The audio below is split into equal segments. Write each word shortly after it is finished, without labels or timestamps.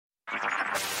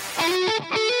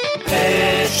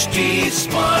HT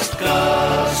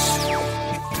Smartcast.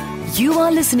 You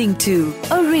are listening to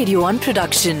a Radio One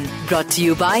production brought to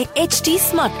you by HT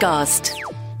Smartcast.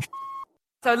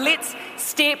 So let's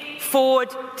step forward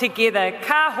together.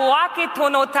 Ka hoake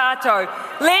tono tātou.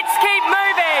 Let's keep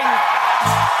moving.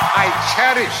 I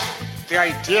cherish the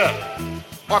idea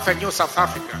of a new South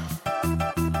Africa.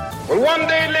 Will one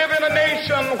day live in a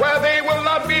nation where they will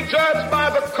not be judged by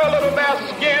the color of their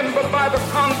skin, but by the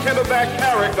content of their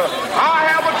character. I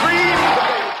have a dream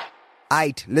today.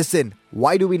 Aight, listen,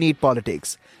 why do we need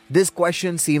politics? This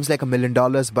question seems like $1 million,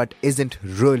 but isn't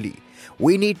really.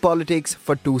 We need politics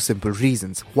for two simple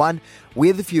reasons. One,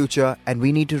 we're the future and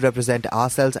we need to represent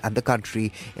ourselves and the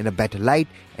country in a better light.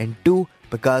 And two,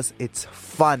 because it's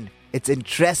fun, it's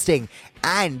interesting,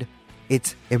 and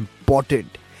it's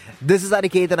important. This is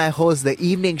Aniket and I host the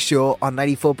evening show on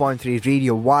 94.3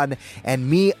 Radio 1, and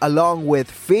me along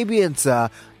with Fabian sir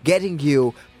getting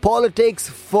you Politics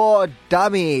for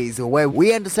Dummies, where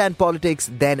we understand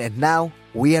politics then and now.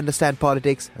 We understand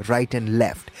politics right and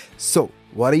left. So,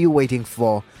 what are you waiting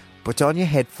for? Put on your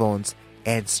headphones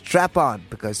and strap on,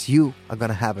 because you are going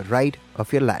to have a ride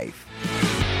of your life.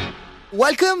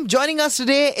 Welcome. Joining us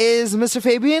today is Mr.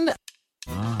 Fabian.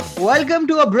 Welcome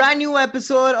to a brand new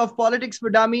episode of Politics for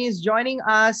Dummies. Joining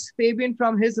us, Fabian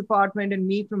from his apartment and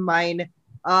me from mine.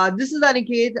 This is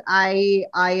Aniket. I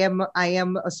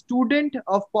am a student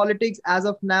of politics as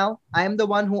of now. I am the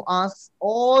one who asks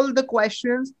all the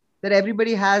questions that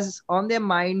everybody has on their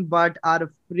mind but are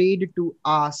afraid to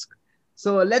ask.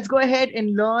 So let's go ahead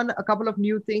and learn a couple of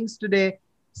new things today,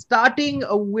 starting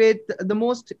with the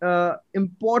most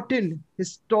important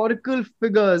historical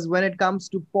figures when it comes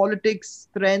to politics,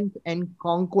 strength, and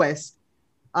conquest.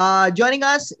 Joining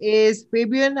us is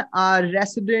Fabian, our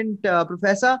resident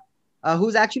professor,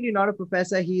 who's actually not a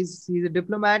professor. He's a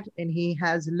diplomat, and he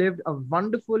has lived a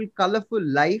wonderful, colorful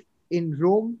life in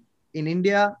Rome, in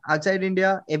India, outside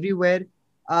India, everywhere.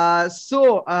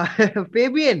 So,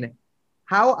 Fabian,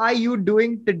 how are you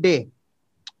doing today?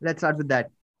 Let's start with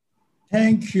that.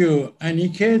 Thank you,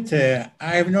 Aniket.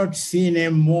 I have not seen a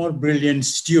more brilliant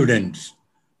student.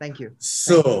 Thank you.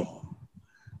 So,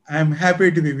 I'm happy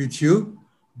to be with you,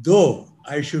 though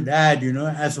I should add,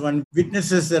 as one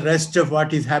witnesses the rest of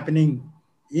what is happening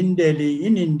in Delhi,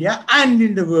 in India, and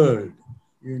in the world,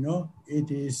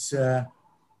 it is,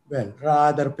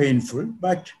 rather painful,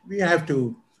 but we have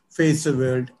to face the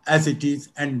world as it is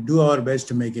and do our best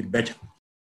to make it better.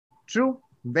 True,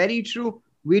 very true.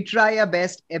 We try our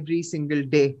best every single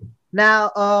day. Now,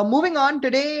 moving on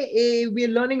today, we're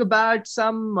learning about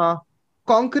some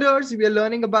conquerors. We're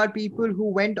learning about people who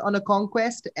went on a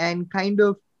conquest and kind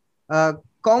of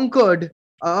conquered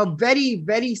a very,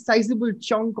 very sizable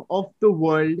chunk of the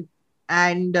world.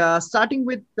 And starting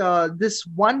with this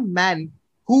one man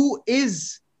who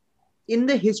is in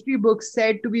the history books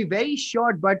said to be very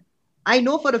short, but I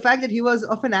know for a fact that he was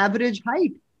of an average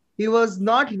height. He was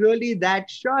not really that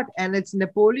short, and it's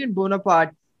Napoleon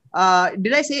Bonaparte.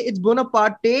 Did I say it's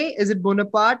Bonaparte? Is it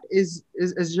Bonaparte? Is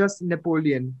just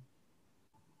Napoleon?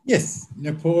 Yes,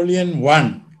 Napoleon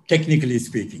won, technically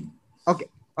speaking. Okay,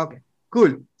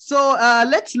 cool. So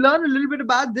let's learn a little bit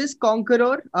about this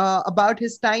conqueror, about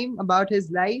his time, about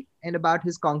his life, and about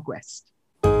his conquest.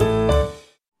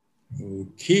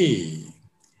 Okay.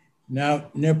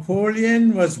 Now,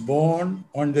 Napoleon was born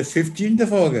on the 15th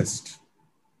of August.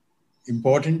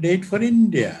 Important date for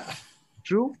India.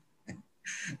 True.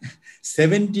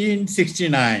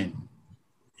 1769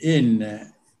 in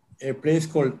a place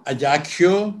called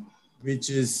Ajaccio,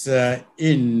 which is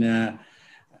in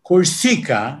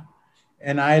Corsica,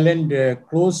 an island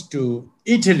close to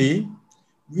Italy,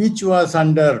 which was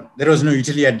under, there was no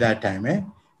Italy at that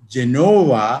time,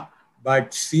 Genoa,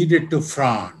 but ceded to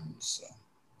France.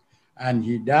 And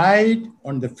he died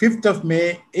on the 5th of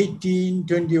May,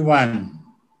 1821.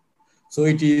 So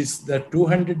it is the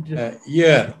 200th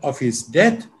year of his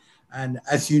death. And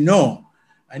as you know,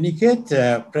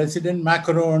 Aniket, President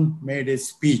Macron made a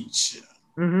speech.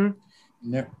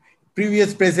 Mm-hmm.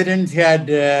 Previous presidents had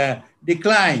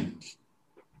declined,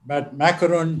 but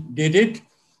Macron did it.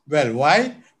 Well,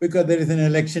 why? Because there is an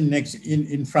election next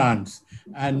in France,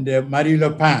 and Marie Le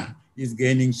Pen is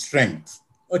gaining strength.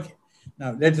 Okay,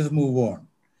 now let us move on.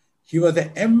 He was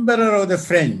the emperor of the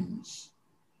French,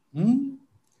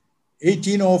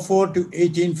 1804 to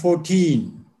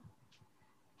 1814.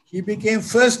 He became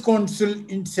first consul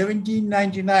in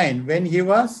 1799 when he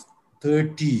was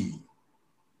 30.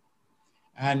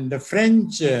 And the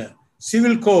French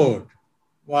civil code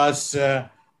was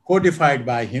codified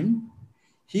by him.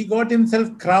 He got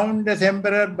himself crowned as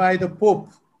emperor by the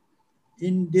Pope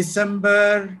in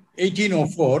December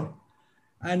 1804.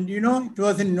 And it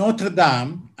was in Notre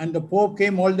Dame, and the Pope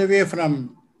came all the way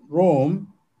from Rome.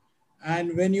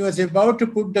 And when he was about to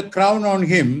put the crown on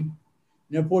him,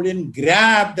 Napoleon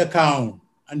grabbed the crown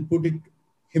and put it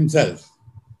himself.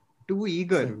 Too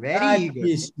eager, So very that eager.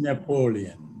 is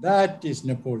Napoleon. That is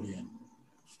Napoleon.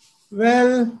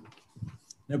 Well,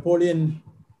 Napoleon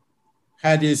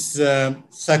had his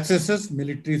successes,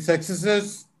 military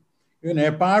successes.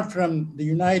 Apart from the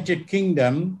United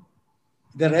Kingdom,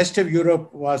 the rest of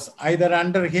Europe was either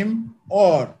under him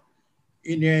or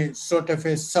in a sort of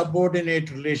a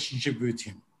subordinate relationship with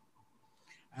him.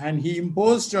 And he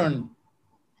imposed on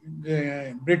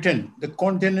Britain the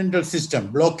continental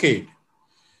system, blockade.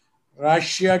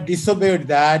 Russia disobeyed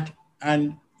that,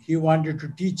 and he wanted to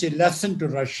teach a lesson to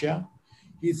Russia.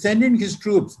 He sent in his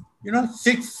troops,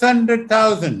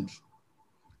 600,000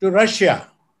 to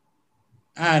Russia,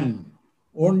 and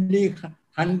only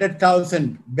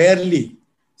 100,000 barely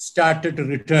started to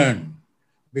return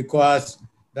because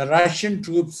the Russian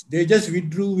troops, they just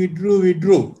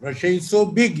withdrew. Russia is so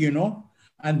big,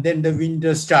 and then the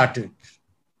winter started.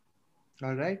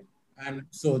 All right. And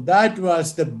so that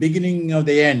was the beginning of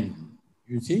the end,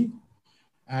 you see.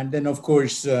 And then, of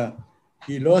course,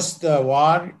 he lost the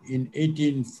war in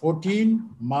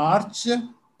 1814, March.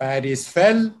 Paris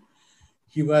fell.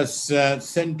 He was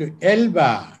sent to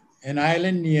Elba, an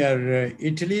island near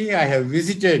Italy. I have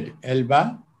visited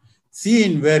Elba,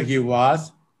 seen where he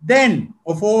was. Then,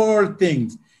 of all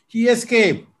things, he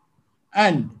escaped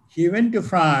and he went to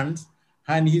France,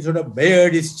 and he sort of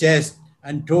bared his chest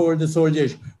and told the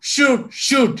soldiers,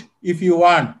 shoot if you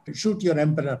want, shoot your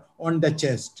emperor on the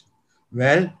chest.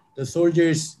 Well, the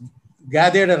soldiers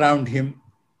gathered around him.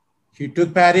 He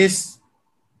took Paris.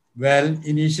 Well,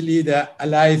 initially the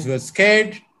Allies were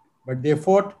scared, but they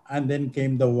fought, and then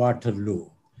came the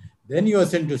Waterloo. Then he was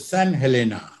sent to San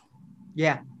Helena.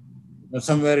 Yeah.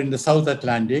 Somewhere in the South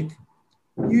Atlantic.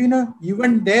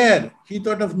 Even there, he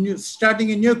thought of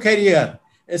starting a new career,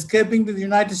 escaping to the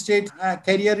United States,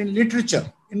 career in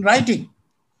literature, in writing.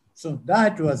 So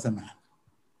that was the man.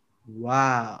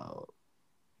 Wow.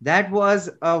 That was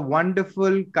a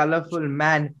wonderful, colorful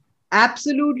man.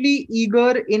 Absolutely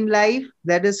eager in life,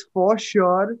 that is for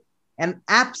sure. And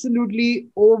absolutely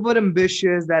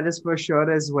overambitious, that is for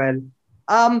sure as well.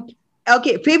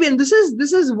 Okay, Fabian, this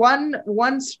is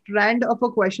one strand of a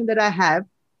question that I have.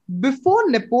 Before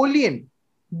Napoleon,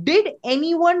 did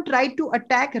anyone try to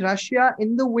attack Russia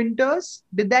in the winters?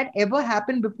 Did that ever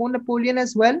happen before Napoleon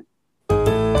as well?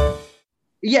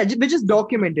 Yeah, which is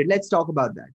documented. Let's talk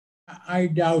about that. I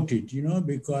doubt it,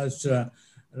 because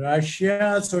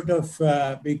Russia sort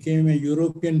of became a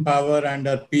European power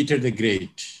under Peter the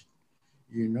Great,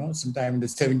 sometime in the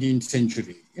 17th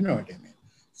century. You know what I mean?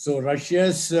 So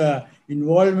Russia's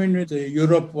involvement with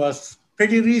Europe was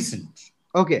pretty recent.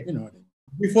 Okay.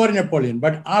 Before Napoleon.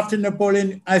 But after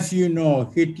Napoleon, as you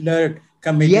know, Hitler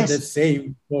committed the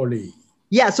same folly.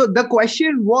 Yeah, so the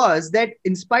question was that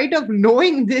in spite of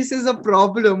knowing this is a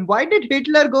problem, why did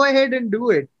Hitler go ahead and do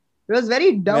it? It was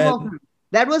very dumb of him.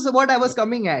 That was what I was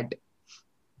coming at.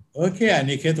 Okay,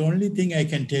 Aniket, the only thing I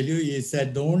can tell you is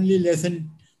that the only lesson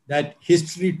that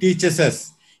history teaches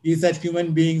us is that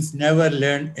human beings never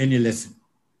learn any lesson.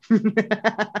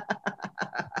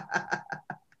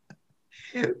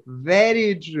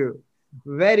 Very true.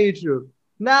 Very true.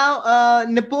 Now,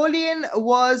 Napoleon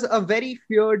was a very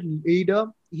feared leader.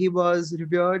 He was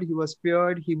revered. He was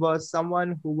feared. He was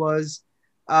someone who was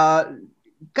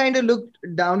kind of looked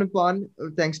down upon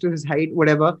thanks to his height,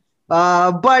 whatever.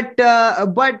 But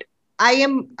I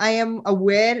am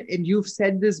aware, and you've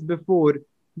said this before,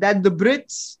 that the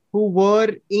Brits who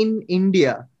were in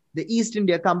India, the East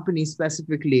India Company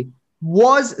specifically,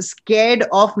 was scared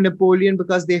of Napoleon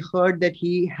because they heard that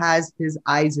he has his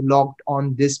eyes locked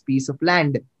on this piece of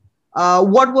land.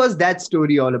 What was that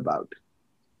story all about?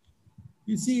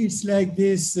 You see, it's like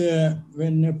this.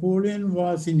 When Napoleon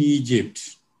was in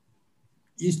Egypt,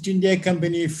 East India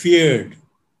Company feared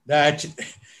that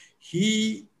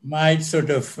he might sort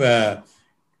of,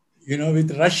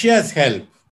 with Russia's help,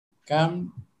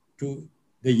 come to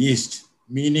the East,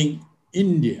 meaning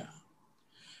India.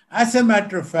 As a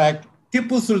matter of fact,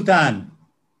 Tipu Sultan,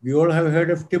 we all have heard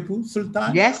of Tipu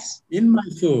Sultan? Yes. In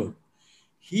Mysore.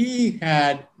 He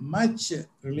had much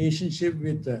relationship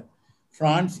with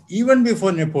France even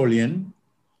before Napoleon.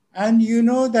 And you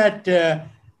know that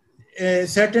a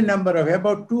certain number of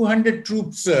about 200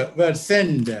 troops were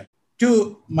sent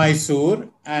to Mysore.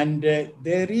 And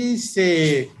there is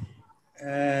a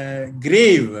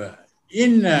grave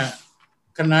in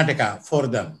Karnataka for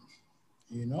them.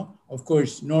 Of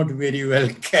course, not very well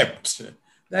kept.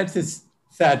 That's a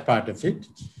sad part of it,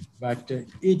 but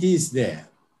it is there.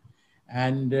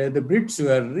 And the Brits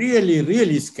were really,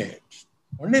 really scared.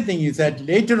 Only thing is that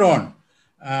later on,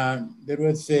 there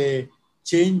was a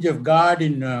change of guard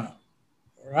in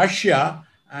Russia,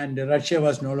 and Russia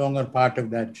was no longer part of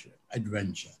that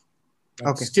adventure.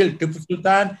 But still, Tipu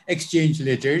Sultan exchanged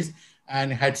letters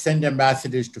and had sent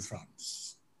ambassadors to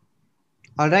France.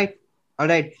 All right.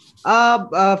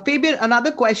 Fabian,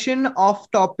 another question off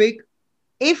topic.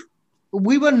 If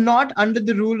we were not under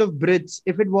the rule of Brits,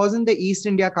 if it wasn't the East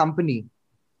India Company,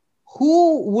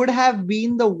 who would have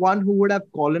been the one who would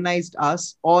have colonized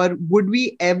us, or would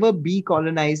we ever be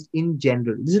colonized in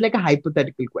general? This is like a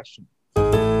hypothetical question.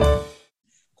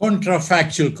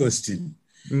 Contrafactual question.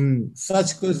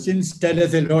 Such questions tell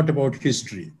us a lot about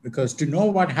history, because to know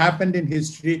what happened in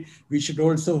history, we should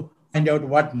also find out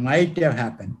what might have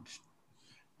happened.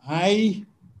 I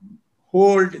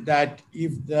hold that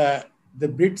if the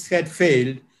Brits had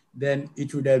failed, then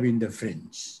it would have been the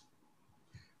French.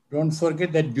 Don't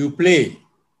forget that Dupleix,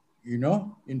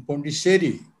 in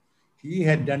Pondicherry, he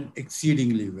had done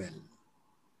exceedingly well.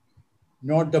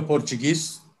 Not the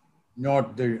Portuguese,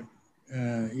 not the,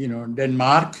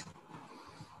 Denmark,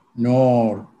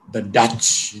 nor the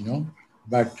Dutch,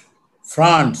 but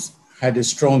France had a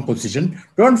strong position.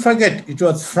 Don't forget, it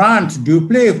was France,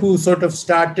 Dupleix, who sort of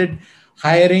started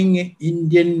hiring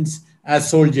Indians as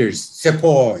soldiers,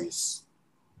 sepoys.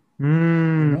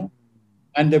 And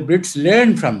the Brits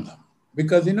learned from them,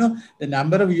 because, the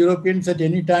number of Europeans at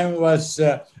any time was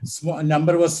small,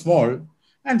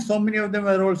 and so many of them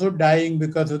were also dying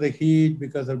because of the heat,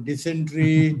 because of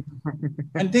dysentery,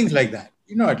 and things like that.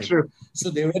 You know what I mean? So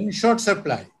they were in short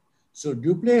supply. So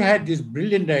Dupleix had this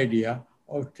brilliant idea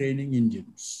of training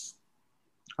Indians.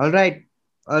 All right.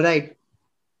 The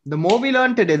more we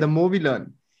learn today, the more we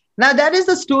learn. Now, that is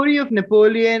the story of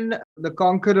Napoleon, the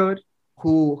conqueror,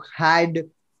 who had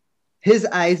his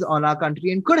eyes on our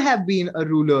country and could have been a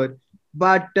ruler.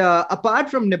 But apart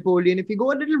from Napoleon, if you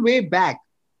go a little way back,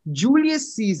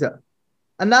 Julius Caesar,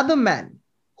 another man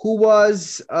who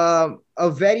was a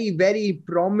very, very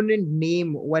prominent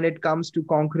name when it comes to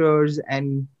conquerors,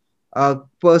 and a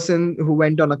person who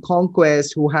went on a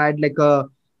conquest, who had like a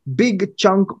big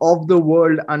chunk of the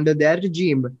world under their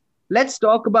regime. Let's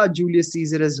talk about Julius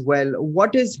Caesar as well.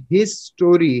 What is his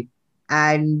story?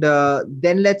 And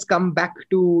then let's come back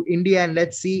to India and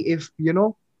let's see if the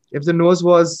nose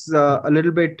was a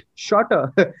little bit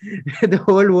shorter, the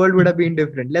whole world would have been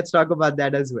different. Let's talk about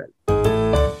that as well.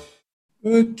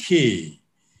 Okay.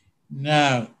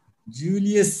 Now,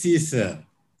 Julius Caesar,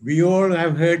 we all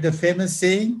have heard the famous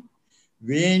saying,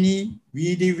 Veni,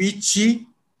 vidi, vici,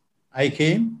 I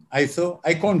came, I saw,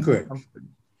 I conquered.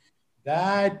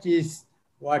 That is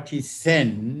what he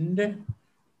sent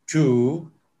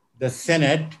to the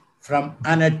Senate from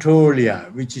Anatolia,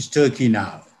 which is Turkey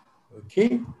now.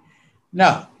 Okay.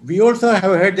 Now, we also have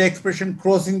heard the expression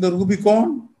crossing the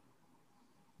Rubicon.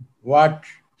 What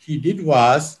he did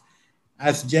was,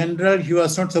 as general, he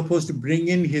was not supposed to bring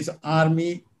in his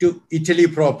army to Italy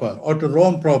proper or to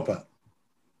Rome proper.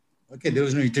 Okay, there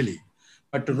was no Italy,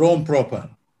 but to Rome proper.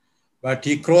 But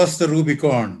he crossed the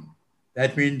Rubicon.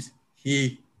 That means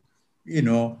he,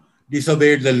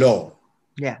 disobeyed the law.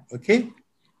 Yeah. Okay.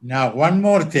 Now, one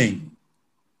more thing.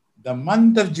 The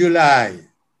month of July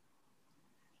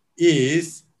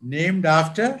is named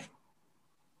after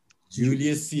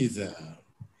Julius Caesar.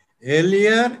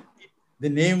 Earlier, the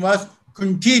name was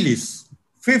Quintilis,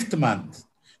 5th month.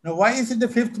 Now, why is it the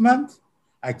 5th month?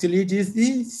 Actually, it is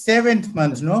the 7th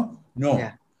month, no? No.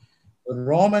 Yeah. The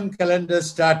Roman calendar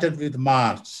started with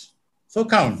March. So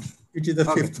count. It is the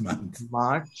 5th month.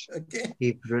 March, okay.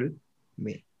 April,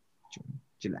 May, June,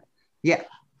 July. Yeah.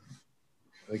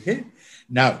 Okay.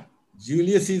 Now,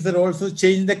 Julius Caesar also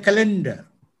changed the calendar,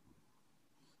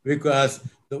 because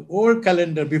the old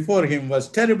calendar before him was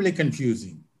terribly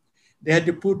confusing. They had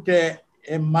to put a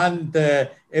month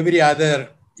every other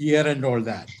year and all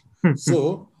that.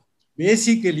 So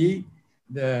basically,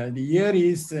 the year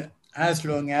is as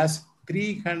long as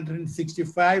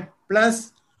 365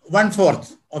 plus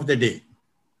 1/4 of the day.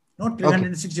 Not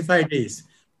 365 days,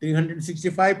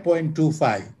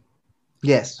 365.25.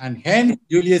 Yes. And hence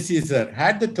Julius Caesar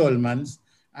had the 12 months,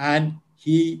 and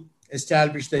he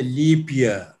established the leap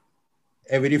year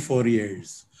every 4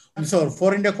 years. So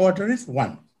 4¼ is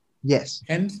 1. Yes.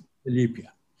 Hence the leap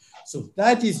year. So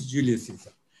that is Julius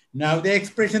Caesar. Now the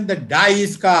expression, the die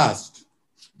is cast.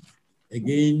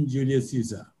 Again, Julius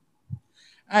Caesar.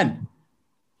 And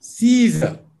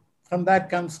Caesar, from that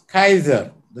comes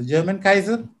Kaiser, the German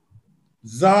Kaiser,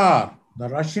 Tsar, the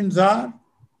Russian Tsar.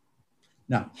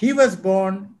 Now, he was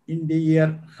born in the year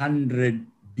 100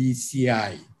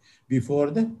 BCI, before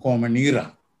the Common Era,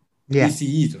 Yeah.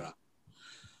 BCE era.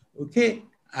 Okay,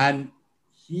 and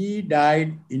he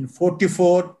died in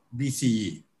 44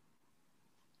 BCE.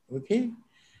 Okay,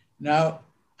 now,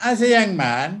 as a young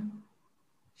man,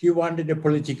 he wanted a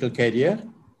political career,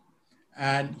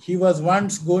 and he was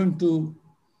once going to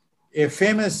a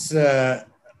famous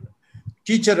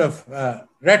teacher of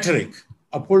rhetoric,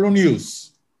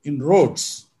 Apollonius, in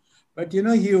Rhodes. But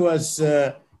he was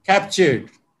captured,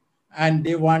 and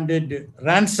they wanted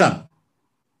ransom.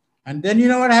 And then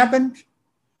what happened?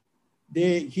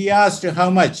 He asked how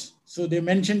much. So they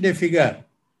mentioned a figure.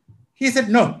 He said,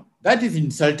 no, that is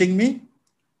insulting me.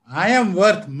 I am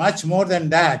worth much more than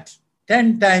that,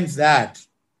 10 times that.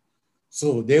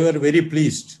 So they were very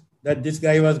pleased that this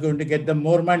guy was going to get them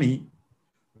more money.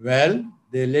 Well,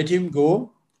 they let him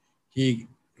go. He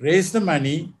raised the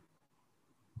money,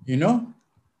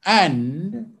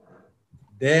 and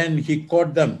then he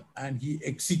caught them and he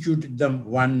executed them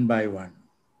one by one.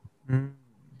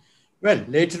 Well,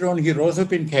 later on, he rose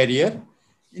up in career.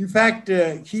 In fact,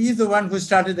 he is the one who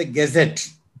started the Gazette.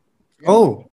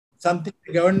 Oh. Something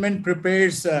the government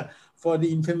prepares for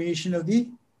the information of the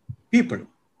people.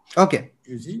 Okay.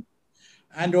 You see?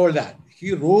 And all that.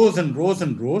 He rose and rose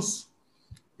and rose.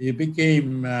 He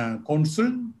became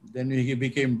consul. Then he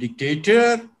became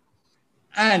dictator.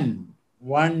 And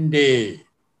one day,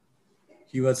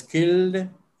 he was killed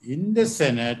in the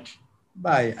Senate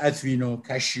by, as we know,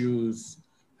 Cassius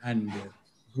and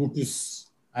Brutus.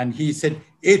 And he said,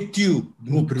 "Et tu,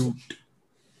 Brute."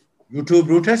 You too,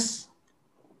 Brutus?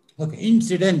 Okay,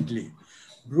 incidentally,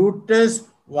 Brutus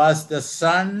was the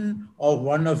son of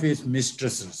one of his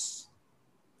mistresses,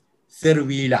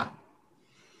 Servila.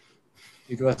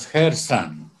 It was her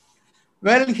son.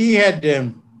 Well, he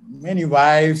had many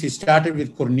wives. He started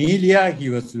with Cornelia. He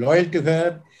was loyal to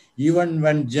her. Even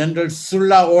when General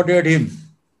Sulla ordered him,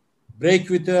 break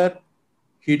with her,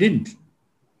 he didn't.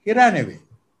 He ran away.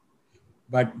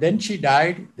 But then she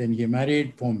died. Then he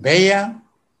married Pompeia.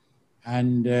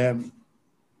 And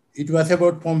it was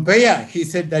about Pompeia. He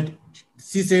said that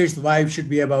Caesar's wife should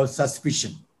be above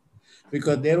suspicion,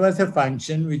 because there was a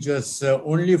function which was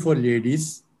only for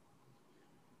ladies.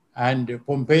 And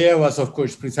Pompeia was, of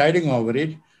course, presiding over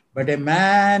it. But a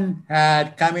man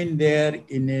had come in there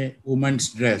in a woman's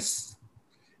dress.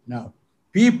 Now,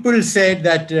 people said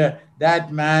that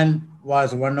that man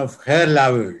was one of her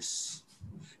lovers.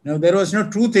 Now, there was no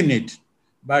truth in it.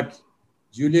 But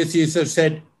Julius Caesar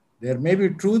said, there may be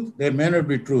truth, there may not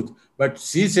be truth. But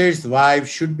Caesar's wife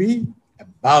should be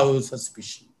above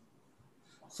suspicion.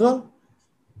 So,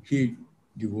 he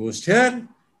divorced her.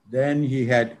 Then he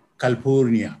had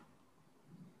Calpurnia.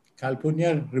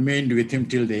 Calpurnia remained with him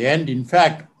till the end. In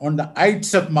fact, on the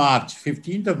Ides of March,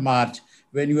 15th of March,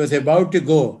 when he was about to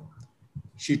go,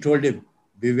 she told him,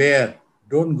 beware,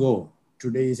 don't go.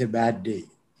 Today is a bad day.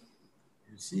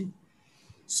 You see?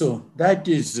 So that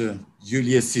is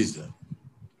Julius Caesar.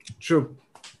 True.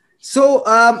 So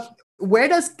where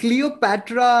does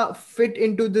Cleopatra fit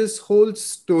into this whole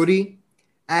story?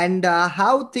 And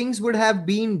how things would have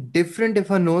been different if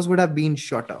her nose would have been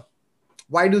shorter?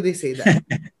 Why do they say that?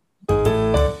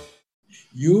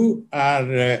 You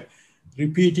are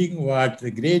repeating what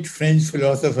the great French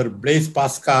philosopher Blaise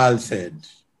Pascal said,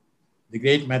 the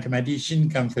great mathematician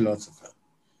cum philosopher.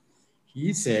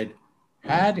 He said,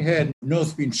 had her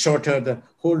nose been shorter, the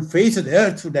whole face of the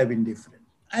earth would have been different.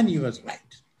 And he was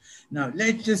right. Now,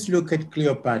 let's just look at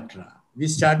Cleopatra. We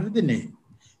start with the name.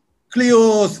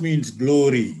 Kleos means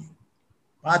glory.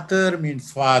 Pater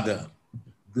means father.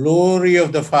 Glory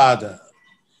of the father.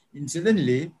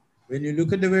 Incidentally, when you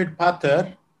look at the word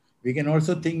pater, we can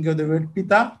also think of the word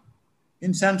pita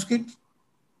in Sanskrit.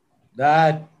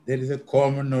 That there is a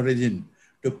common origin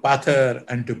to pater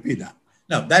and to pita.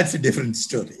 Now, that's a different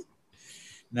story.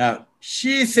 Now,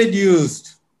 she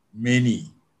seduced many.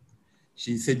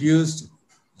 She seduced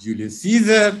Julius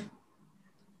Caesar.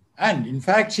 And in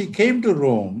fact, she came to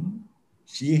Rome.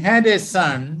 She had a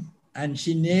son and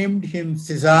she named him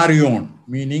Caesarion,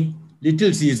 meaning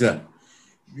Little Caesar.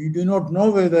 We do not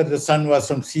know whether the son was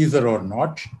from Caesar or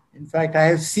not. In fact, I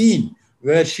have seen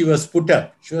where she was put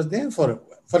up. She was there for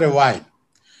a while.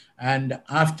 And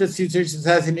after Caesar's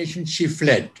assassination, she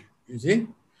fled, you see.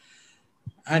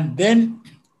 And then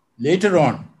later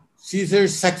on,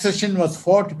 Caesar's succession was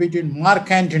fought between Mark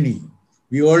Antony.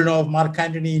 We all know of Mark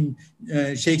Antony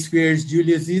in Shakespeare's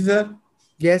Julius Caesar.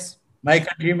 Yes. My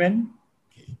countrymen,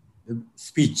 the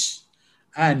speech.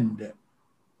 And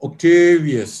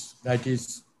Octavius, that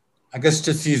is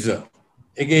Augustus Caesar.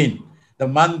 Again, the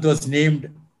month was named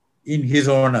in his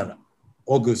honor,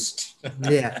 August.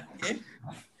 Yeah.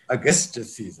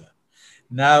 Augustus Caesar.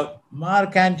 Now,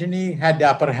 Mark Antony had the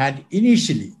upper hand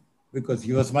initially because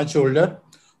he was much older.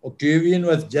 Octavian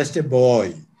was just a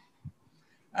boy,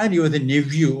 and he was a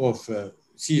nephew of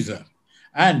Caesar.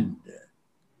 And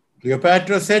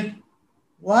Cleopatra said,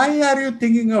 "Why are you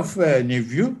thinking of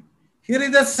nephew? Here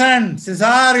is the son,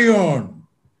 Caesarion,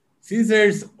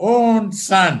 Caesar's own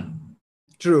son."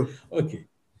 True. Okay.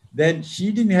 Then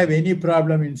she didn't have any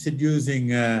problem in seducing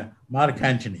Mark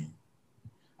Antony.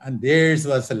 And theirs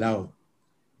was a love,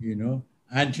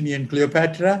 Antony and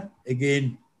Cleopatra,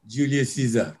 again, Julius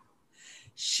Caesar.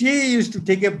 She used to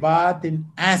take a bath in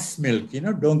ass milk,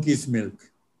 donkey's milk,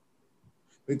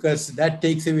 because that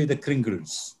takes away the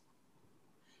crinkles.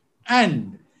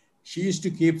 And she used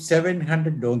to keep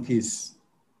 700 donkeys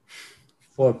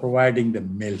for providing the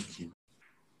milk.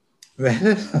 Well,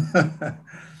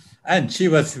 and she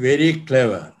was very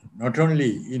clever, not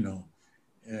only,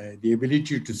 the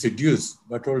ability to seduce,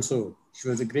 but also she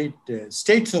was a great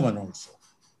stateswoman also.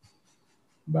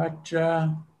 But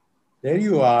there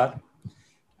you are.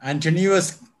 Antony was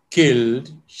killed.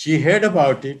 She heard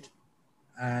about it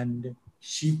and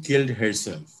she killed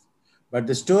herself. But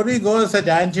the story goes that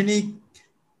Antony,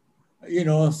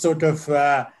 sort of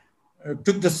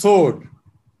took the sword,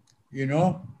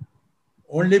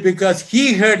 only because he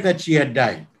heard that she had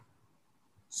died.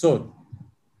 So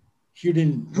he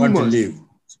didn't want to live.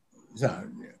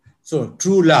 So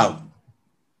true love.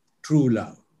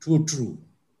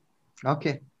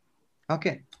 Okay.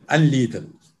 And lethal.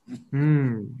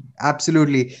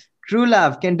 Absolutely. True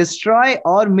love can destroy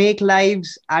or make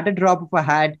lives at a drop of a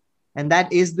hat. And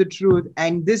that is the truth.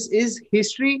 And this is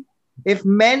history. If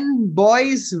men,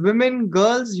 boys, women,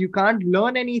 girls, you can't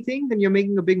learn anything, then you're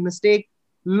making a big mistake.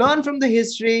 Learn from the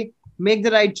history, make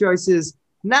the right choices.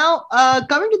 Now,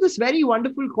 coming to this very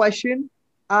wonderful question,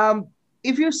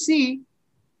 if you see,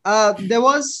 there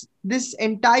was this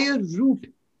entire route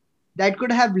that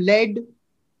could have led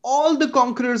all the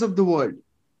conquerors of the world,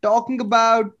 talking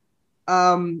about,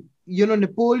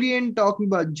 Napoleon, talking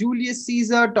about Julius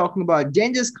Caesar, talking about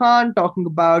Genghis Khan, talking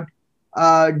about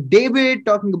David,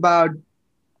 talking about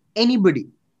anybody.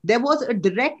 There was a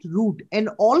direct route, and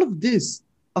all of this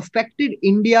affected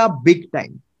India big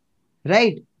time,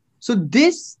 right? So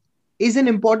this is an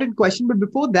important question. But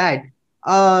before that,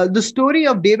 the story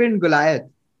of David and Goliath,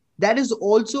 that is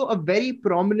also a very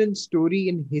prominent story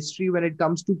in history when it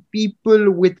comes to people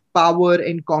with power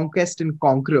and conquest and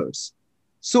conquerors.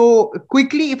 So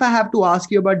quickly, if I have to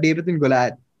ask you about David and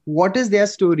Goliath, what is their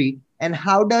story and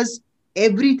how does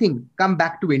everything come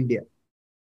back to India?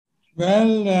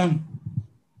 Well,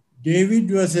 David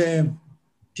was a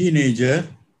teenager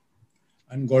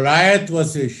and Goliath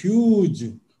was a huge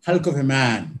hulk of a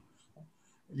man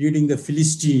leading the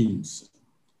Philistines.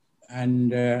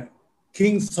 And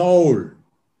King Saul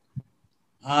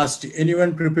asked,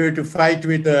 anyone prepared to fight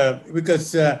with,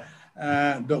 because the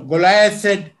Goliath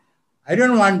said, I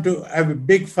don't want to have a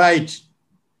big fight,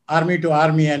 army to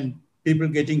army and people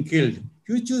getting killed.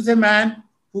 You choose a man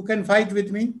who can fight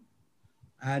with me.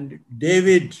 And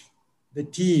David, the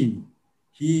teen,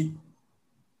 he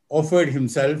offered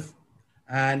himself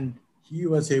and he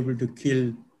was able to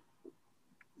kill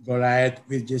Goliath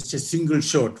with just a single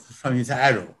shot from his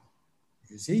arrow,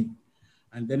 you see.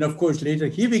 And then, of course, later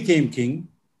he became king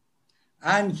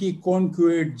and he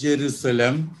conquered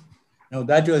Jerusalem. Now,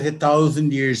 that was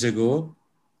 1,000 years ago.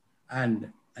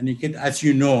 And Aniket, as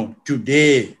you know,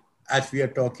 today, as we are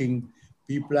talking,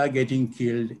 people are getting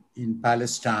killed in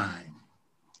Palestine,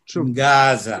 in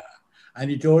Gaza.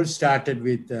 And it all started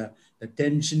with the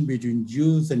tension between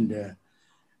Jews and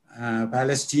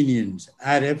Palestinians,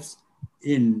 Arabs,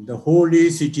 in the holy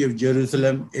city of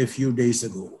Jerusalem a few days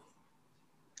ago.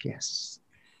 Yes.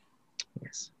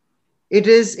 It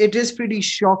is pretty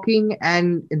shocking,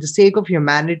 and in the sake of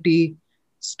humanity,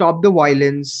 stop the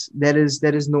violence. There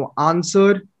is no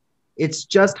answer. It's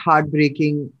just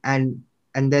heartbreaking, and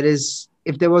there is,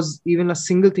 if there was even a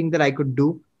single thing that I could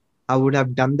do, I would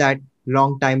have done that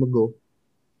long time ago.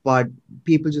 But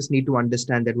people just need to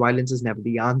understand that violence is never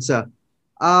the answer.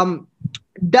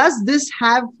 Does this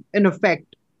have an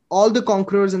effect? All the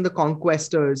conquerors and the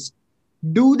conquestors,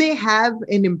 do they have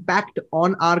an impact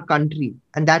on our country?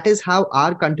 And that is how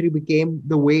our country became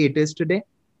the way it is today?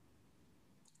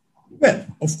 Well,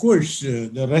 of course,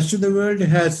 the rest of the world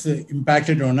has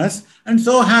impacted on us, and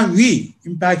so have we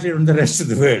impacted on the rest of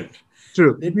the world.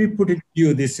 True. Let me put it to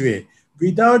you this way.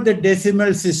 Without the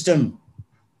decimal system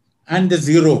and the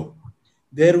zero,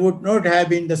 there would not have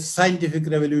been the scientific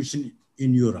revolution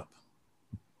in Europe.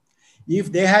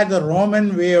 If they had the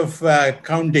Roman way of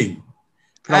counting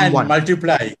and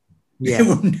multiplying, Yeah. They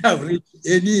wouldn't have reached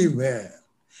anywhere.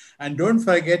 And don't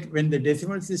forget, when the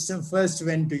decimal system first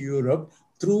went to Europe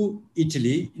through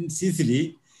Italy, in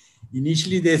Sicily,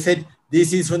 initially they said,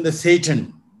 this is from the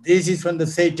Satan. This is from the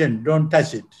Satan. Don't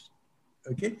touch it.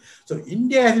 Okay? So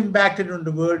India has impacted on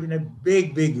the world in a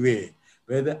big, big way.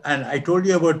 And I told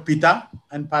you about Pitta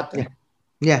and Pata.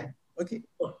 Yeah. Okay?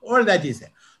 All that is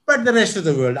there. But the rest of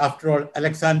the world, after all,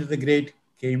 Alexander the Great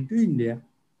came to India.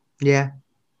 Yeah.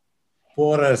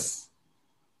 For us.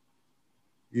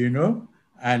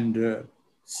 And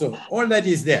so all that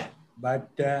is there. But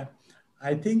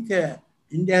I think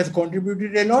India has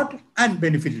contributed a lot and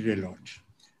benefited a lot.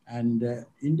 And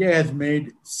India has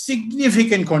made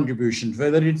significant contributions,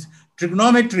 whether it's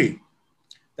trigonometry,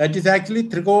 that is actually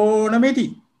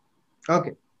trigonometry.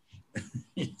 Okay.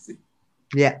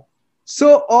 Yeah.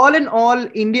 So all in all,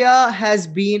 India has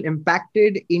been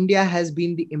impacted. India has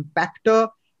been the impactor.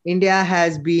 India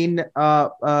has been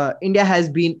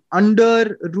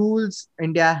under rules.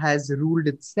 India has ruled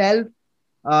itself.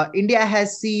 India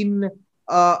has seen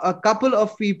a couple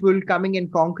of people coming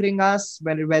and conquering us,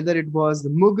 whether it was the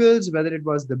Mughals, whether it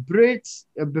was the Brits.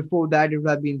 Before that, it would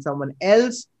have been someone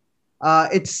else.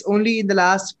 It's only in the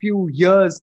last few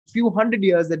hundred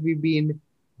years that we've been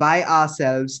by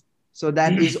ourselves. So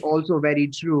that is also very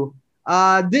true.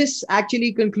 This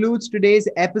actually concludes today's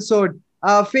episode.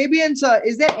 Fabian, sir,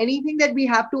 is there anything that we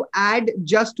have to add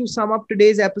just to sum up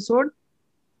today's episode?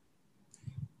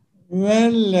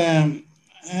 Well,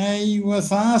 I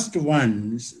was asked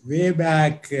once, way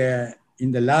back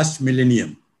in the last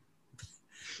millennium,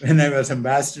 when I was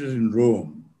ambassador in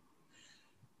Rome.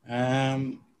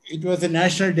 It was a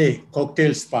National Day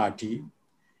cocktails party.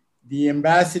 The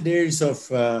ambassadors of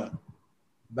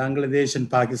Bangladesh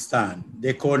and Pakistan,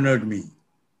 they cornered me.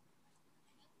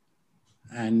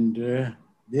 And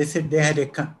they said they had a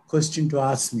question to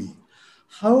ask me.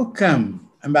 How come,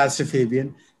 Ambassador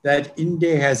Fabian, that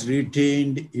India has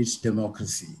retained its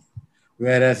democracy,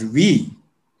 whereas we,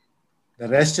 the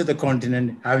rest of the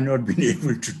continent, have not been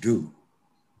able to do?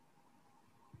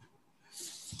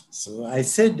 So I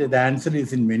said that the answer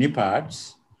is in many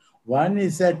parts. One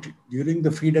is that during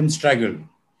the freedom struggle,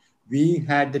 we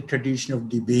had the tradition of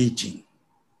debating.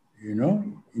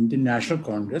 Indian National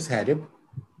Congress had a,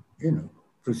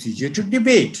 procedure to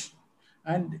debate.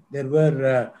 And there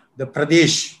were the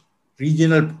Pradesh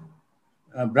regional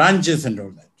branches and all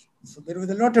that. So there was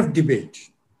a lot of debate.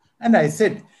 And I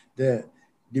said, the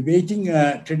debating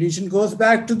tradition goes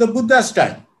back to the Buddha's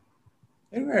time.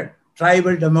 There were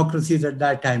tribal democracies at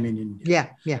that time in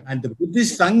India. Yeah. And the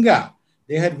Buddhist Sangha,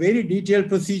 they had very detailed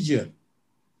procedure.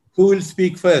 Who will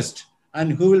speak first?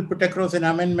 And who will put across an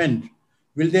amendment?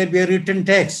 Will there be a written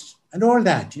text? And all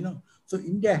that, So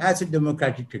India has a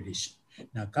democratic tradition.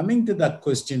 Now, coming to that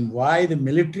question, why the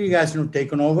military has not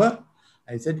taken over?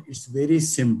 I said, it's very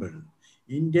simple.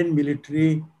 Indian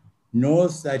military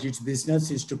knows that its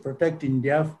business is to protect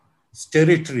India's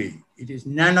territory. It is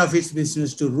none of its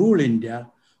business to rule India.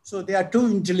 So they are too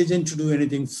intelligent to do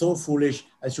anything so foolish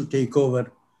as to take over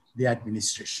the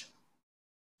administration.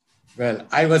 Well,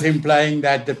 I was implying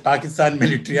that the Pakistan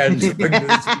military and the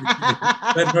Bangladesh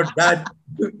military were not that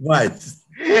wise.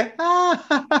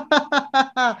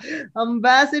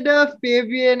 Ambassador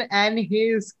Fabian and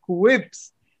his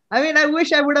quips. I mean, I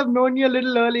wish I would have known you a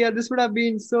little earlier. This would have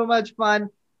been so much fun.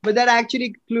 But that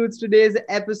actually concludes today's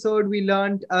episode. We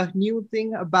learned a new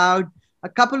thing about a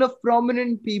couple of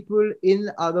prominent people in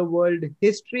other world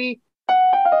history.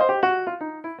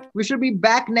 We should be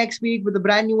back next week with a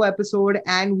brand new episode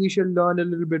and we shall learn a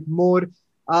little bit more.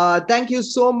 Thank you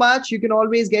so much. You can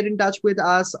always get in touch with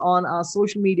us on our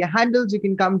social media handles. You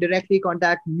can come directly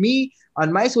contact me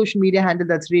on my social media handle.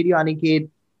 That's Radio Aniket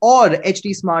or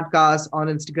HT Smartcast on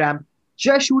Instagram.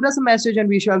 Just shoot us a message and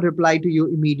we shall reply to you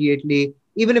immediately,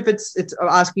 even if it's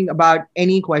asking about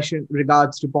any question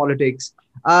regards to politics.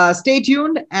 Stay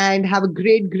tuned and have a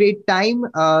great time.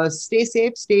 Stay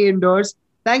safe, stay indoors.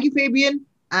 Thank you, Fabian,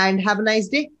 and have a nice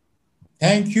day.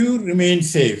 Thank you. Remain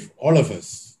safe, all of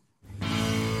us.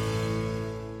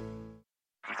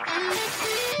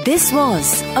 This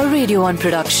was a Radio 1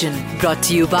 production brought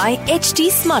to you by HT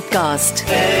Smartcast.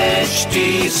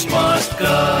 HT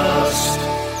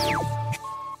Smartcast.